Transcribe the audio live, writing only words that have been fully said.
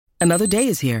Another day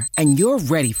is here, and you're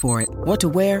ready for it. What to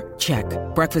wear? Check.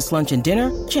 Breakfast, lunch, and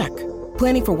dinner? Check.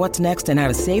 Planning for what's next and how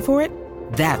to save for it?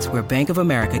 That's where Bank of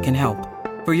America can help.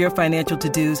 For your financial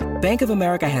to-dos, Bank of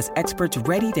America has experts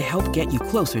ready to help get you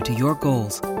closer to your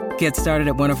goals. Get started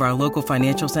at one of our local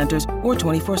financial centers or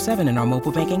 24/7 in our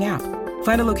mobile banking app.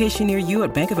 Find a location near you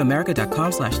at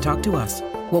bankofamerica.com/talktous.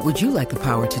 What would you like the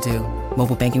power to do?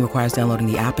 Mobile banking requires downloading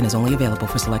the app and is only available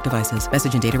for select devices.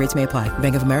 Message and data rates may apply.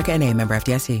 Bank of America N.A., member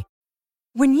FDIC.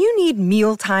 When you need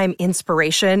mealtime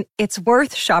inspiration, it's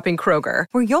worth shopping Kroger,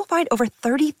 where you'll find over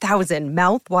 30,000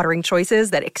 mouth-watering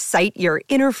choices that excite your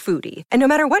inner foodie. And no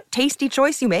matter what tasty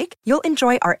choice you make, you'll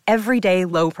enjoy our everyday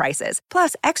low prices,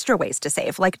 plus extra ways to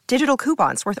save, like digital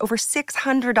coupons worth over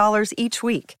 $600 each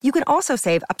week. You can also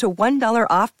save up to $1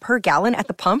 off per gallon at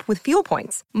the pump with fuel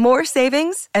points. More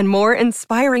savings and more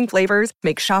inspiring flavors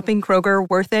make shopping Kroger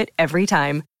worth it every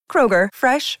time. Kroger,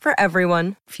 fresh for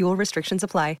everyone. Fuel restrictions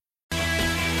apply.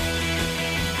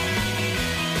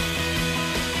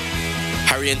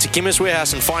 Hurry into Chemist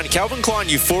Warehouse and find Calvin Klein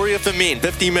Euphoria for Men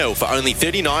 50ml for only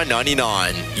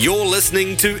 $39.99. You're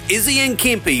listening to Izzy and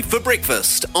Kempy for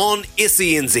breakfast on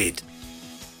SENZ.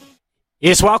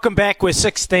 Yes, welcome back. We're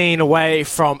 16 away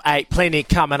from 8. Plenty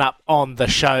coming up on the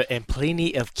show and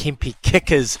plenty of Kempy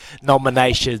Kickers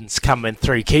nominations coming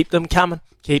through. Keep them coming.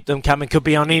 Keep them coming. Could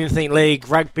be on anything: league,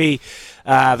 rugby,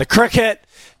 the cricket,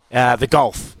 the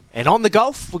golf. And on the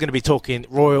golf, we're going to be talking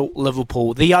Royal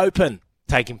Liverpool, the Open,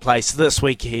 taking place this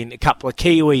weekend. A couple of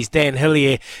Kiwis, Dan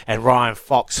Hillier and Ryan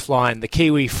Fox, flying the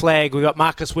Kiwi flag. We've got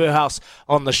Marcus Wheelhouse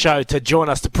on the show to join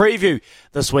us to preview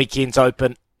this weekend's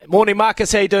Open. Morning,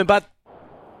 Marcus. How you doing, bud?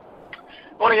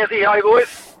 Morning, Izzy. How are you,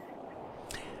 boys?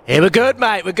 Yeah, we're good,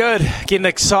 mate. We're good. Getting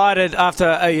excited after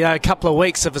a couple of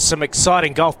weeks of some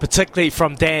exciting golf, particularly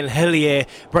from Dan Hillier,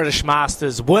 British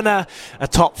Masters winner, a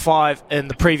top 5 in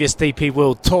the previous DP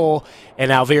World Tour,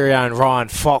 and our very own Ryan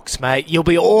Fox, mate. You'll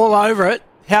be all over it.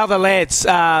 How the lads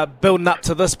are building up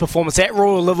to this performance at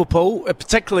Royal Liverpool,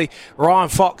 particularly Ryan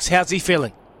Fox. How's he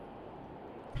feeling?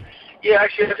 Yeah,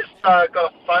 actually, I just got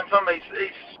off the phone from him.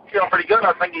 He's feeling pretty good.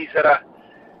 I think he's had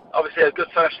obviously a good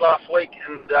finish last week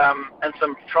and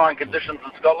some trying conditions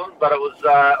in Scotland, but it was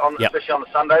especially on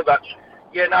the Sunday. But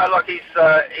yeah, no, like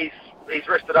he's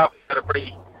rested up. He's had a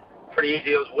pretty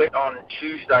easy. It was wet on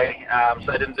Tuesday,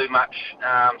 so he didn't do much.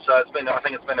 So I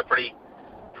think it's been a pretty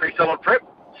solid prep.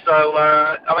 So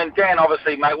I mean, Dan,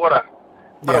 obviously, mate, what a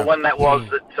win that was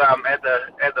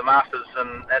at the Masters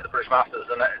and at the British Masters,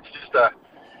 and it's just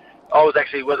I was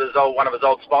actually with one of his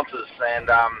old sponsors and.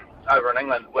 Over in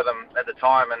England with him at the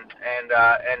time, and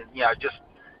you know, just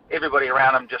everybody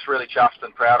around him just really chuffed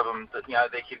and proud of him that, you know,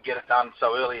 they could get it done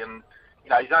so early. And you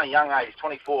know, he's only young age,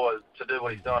 24, to do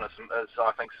what he's doing is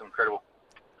I think, is incredible.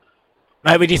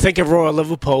 Mate, when you think of Royal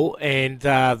Liverpool and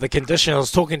the condition, I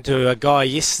was talking to a guy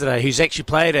yesterday who's actually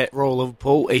played at Royal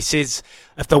Liverpool. He says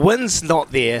if the wind's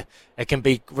not there, it can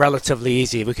be relatively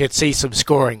easy. We could see some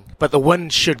scoring, but the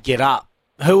wind should get up.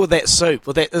 Who will that suit?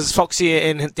 Does Foxy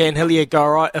and Dan Hillier go all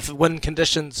right if wind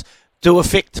conditions do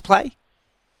affect play?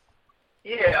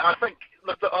 Yeah, I think.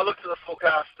 Look, I looked at the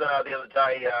forecast the other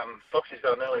day. Foxy's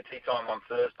got an early tee time on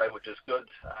Thursday, which is good.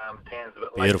 Dan's a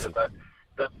bit later, but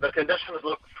the conditions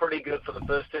look pretty good for the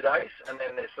first 2 days, and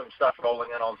then there's some stuff rolling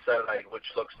in on Saturday, which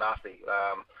looks nasty.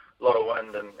 A lot of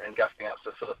wind and gusting up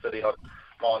to sort of 30 odd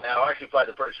mile an hour. I actually played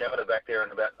the British Amateur back there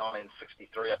in about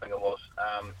 1963, I think it was,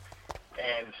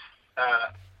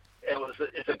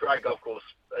 it's a great golf course.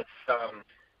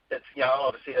 It's you know,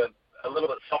 obviously a little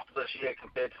bit softer this year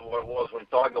compared to what it was when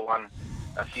Tiger won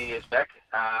a few years back.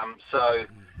 So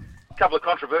a couple of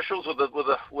controversials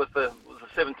with the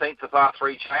 17th to par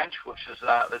 3 change, which is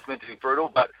that's meant to be brutal.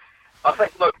 But I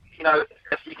think, look, you know,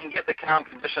 if you can get the calm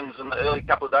conditions in the early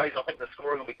couple of days, I think the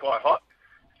scoring will be quite hot,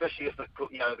 especially if the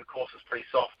course is pretty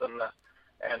soft and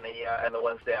the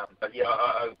wind's down. But yeah,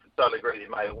 I totally agree with you,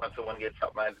 mate. Once the wind gets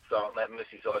up, mate, it's on that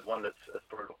Merseyside wind, it's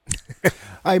brutal.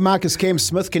 Hey, Marcus, Cam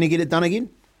Smith, can he get it done again?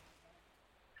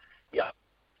 Yeah.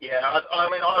 I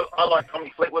mean, I like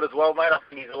Tommy Fleetwood as well, mate. I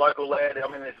think he's a local lad. I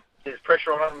mean, there's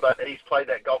pressure on him, but he's played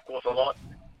that golf course a lot.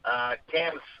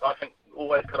 Cam's, I think,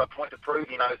 always got a point to prove,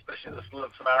 you know, especially in this sort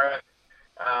of scenario.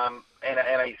 And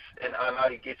I know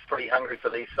he gets pretty hungry for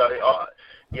these. So,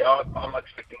 I'm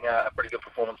expecting a pretty good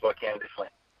performance by Cam, definitely.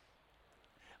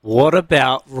 What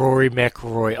about Rory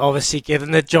McIlroy? Obviously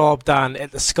getting the job done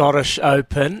at the Scottish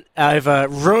Open over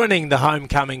ruining the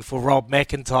homecoming for Rob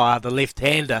McIntyre, the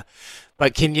left-hander.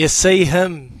 But can you see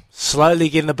him slowly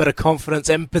getting a bit of confidence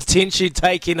and potentially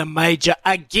taking a major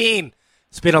again?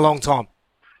 It's been a long time.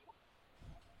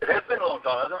 It has been a long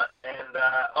time, hasn't it? And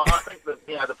I think that,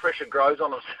 you know, the pressure grows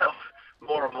on himself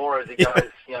more and more as he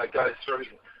goes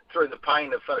through the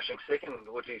pain of finishing second,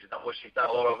 which he's done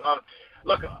a lot of.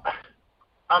 Look,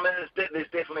 I mean, there's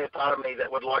definitely a part of me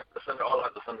that would like the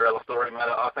Cinderella story, mate.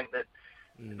 I think that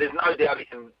there's no doubt he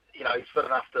can. He's fit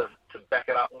enough to back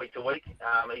it up week to week.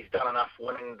 He's done enough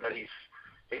winning that he's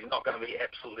not going to be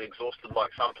absolutely exhausted like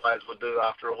some players would do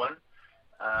after a win.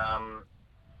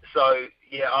 So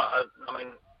yeah, I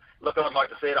mean, look, I'd like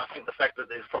to see it. I think the fact that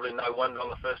there's probably no wind on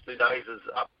the first 2 days is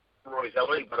up Roy's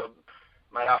alley, but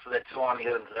mate, after that 2-1 he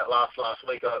hit into that last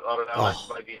week, I don't know,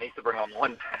 maybe he needs to bring on the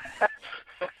wind.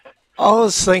 I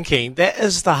was thinking that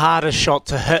is the hardest shot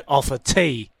to hit off a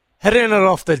tee. Hitting it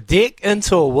off the deck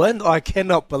into a wind, I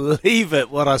cannot believe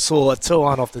it, what I saw at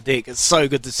 2-1 off the deck. It's so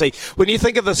good to see. When you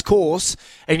think of this course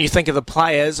and you think of the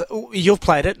players, you've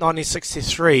played it,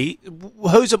 1963,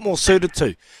 who's it more suited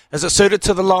to? Is it suited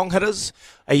to the long hitters?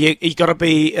 You got to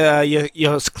be,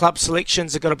 your club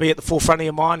selections are got to be at the forefront of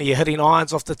your mind? Are you hitting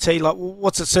irons off the tee? Like,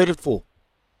 what's it suited for?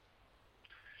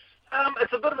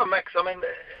 It's a bit of a mix. I mean,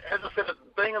 as I said,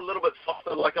 being a little bit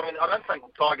softer. Like, I mean, I don't think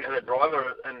Tiger had a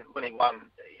driver when he won,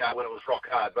 when it was rock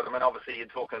hard. But I mean, obviously, you're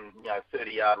talking,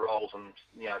 30-yard rolls and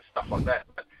stuff like that.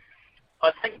 But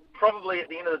I think probably at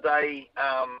the end of the day,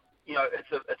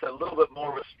 it's a little bit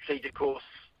more of a strategic course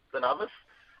than others.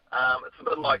 It's a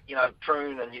bit like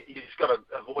Troon, and you just got to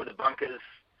avoid the bunkers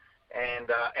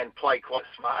and play quite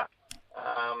smart.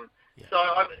 So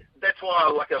that's why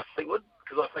I like Fleetwood.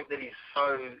 Because I think that he's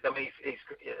so. I mean,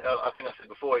 I think I said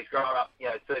before, he's grown up,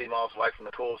 30 miles away from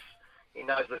the course. He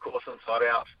knows the course inside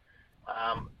out,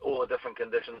 all the different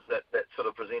conditions that sort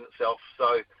of present itself.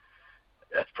 So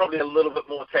it's probably a little bit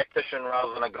more tactician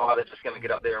rather than a guy that's just going to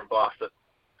get up there and blast it.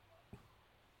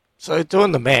 So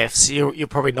doing the maths, you're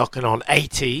probably knocking on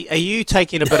 80. Are you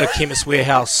taking a bit of Chemist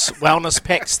Warehouse wellness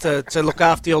packs to look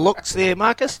after your looks there,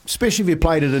 Marcus? Especially if you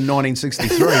played it in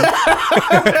 1963.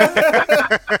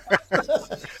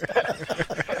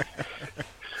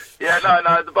 Yeah,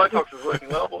 no, the Botox is working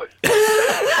well, boys.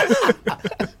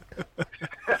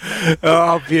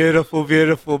 Oh, beautiful,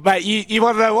 beautiful. Mate, you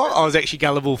want to know what? I was actually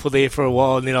gullible for a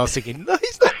while, and then I was thinking, no,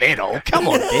 he's not that old. Come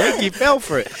on, Derek, you fell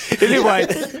for it. Anyway,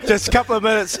 just a couple of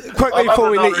minutes quickly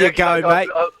before we let you go, mate.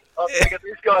 I'm thinking,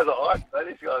 these guys are ice, mate.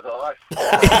 These guys are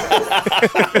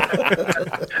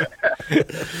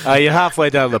ice. You're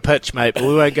halfway down the pitch, mate, but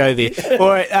we won't go there. All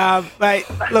right, mate,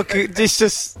 look, let's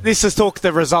just talk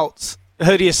the results.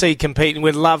 Who do you see competing?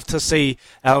 We'd love to see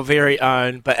our very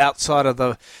own, but outside of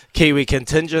the Kiwi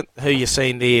contingent, who you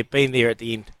seen there, been there at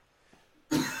the end?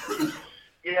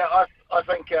 Yeah, I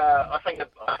think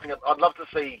I'd love to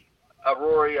see a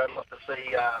Rory. I'd love to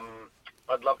see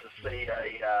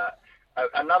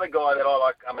another guy that I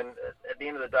like. I mean, at the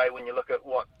end of the day, when you look at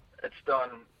what it's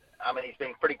done, I mean, he's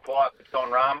been pretty quiet. It's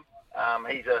Don Rahm. I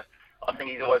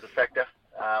think he's always a factor,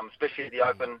 especially at the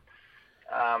Open.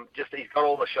 He's got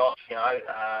all the shots,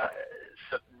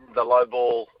 the low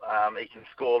ball, he can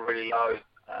score really low.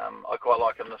 I quite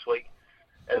like him this week.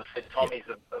 As I said, Tommy's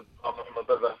I'm a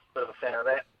bit of a fan of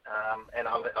that. And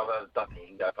I don't think he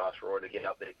can go past Roy to get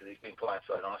up there because he's been playing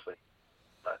so nicely.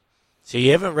 So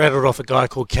you haven't rattled off a guy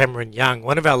called Cameron Young.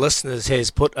 One of our listeners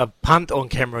has put a punt on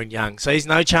Cameron Young. So he's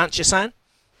no chance, you're saying?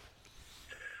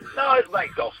 No,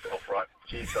 mate, golf's golf, right?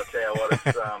 Jeez, I tell you what,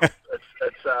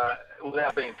 it's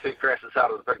without being too crass, it's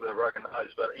harder to pick with a broken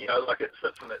nose. But like it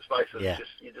sits in that space.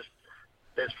 It's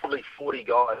there's probably 40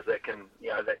 guys that can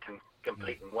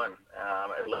compete and win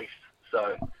at least.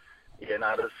 So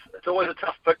it's always a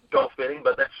tough pick golf betting,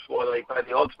 but that's why they pay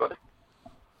the odds, buddy.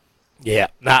 Yeah,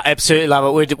 absolutely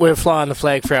love it. We're flying the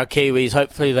flag for our Kiwis.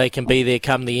 Hopefully they can be there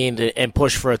come the end and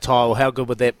push for a title. How good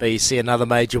would that be? See another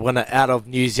major winner out of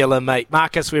New Zealand, mate.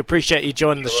 Marcus, we appreciate you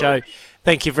joining the show.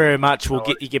 Thank you very much. We'll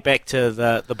get back to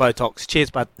the Botox.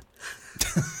 Cheers, bud.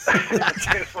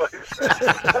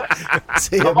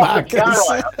 See you, Marcus.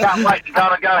 I can't wait to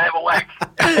go have a whack.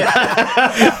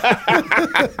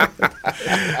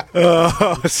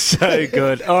 Oh, so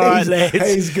good. All right,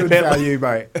 lads. He's good value,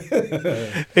 mate.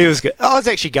 He was good. I was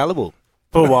actually gullible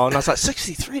for a while, and I was like,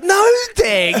 63? No,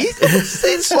 dang.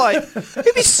 It's like,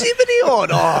 he'd be 70 odd.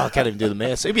 Oh, I can't even do the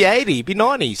maths. He'd be 80, he'd be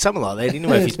 90, something like that.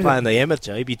 Anyway, if he's playing the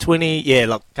amateur, he'd be 20. Yeah,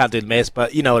 look, can't do the maths,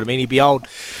 but you know what I mean. He'd be old.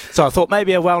 So I thought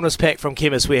maybe a wellness pack from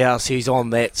Chemist Warehouse, he's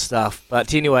on that stuff.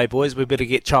 But anyway, boys, we better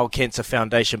get Child Cancer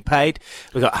Foundation paid.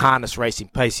 We've got harness racing,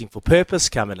 pacing for purpose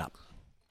coming up.